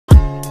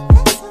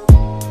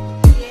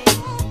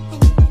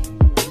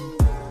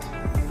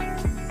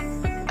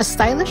A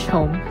stylish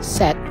home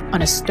set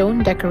on a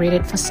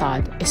stone-decorated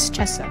facade is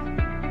CHESSA.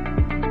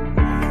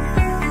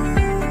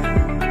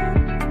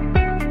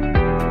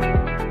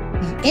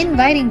 The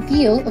inviting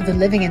feel of the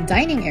living and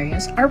dining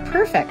areas are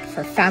perfect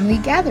for family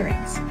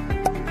gatherings.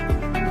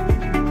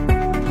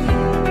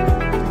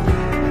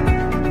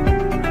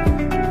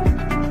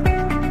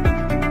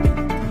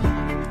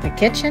 The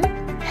kitchen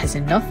has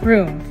enough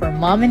room for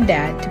mom and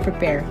dad to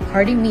prepare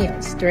hearty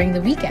meals during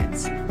the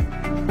weekends.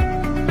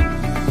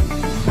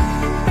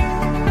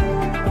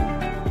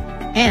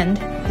 And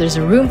there's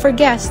a room for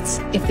guests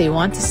if they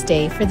want to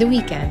stay for the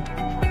weekend.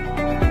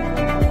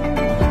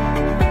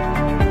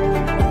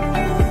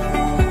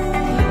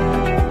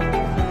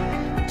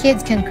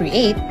 Kids can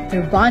create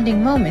their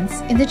bonding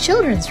moments in the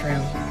children's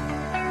room.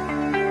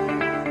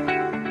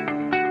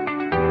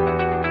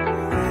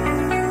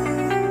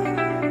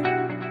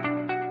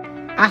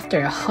 After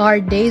a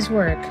hard day's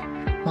work,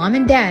 mom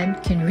and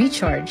dad can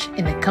recharge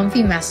in the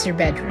comfy master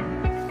bedroom.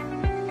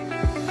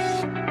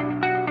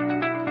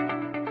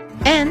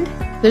 And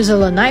there's a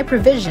lanai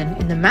provision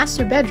in the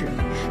master bedroom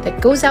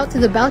that goes out to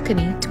the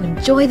balcony to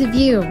enjoy the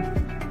view.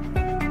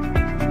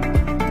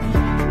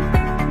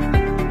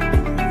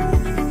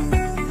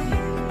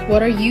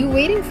 What are you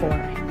waiting for?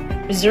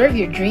 Reserve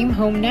your dream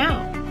home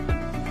now.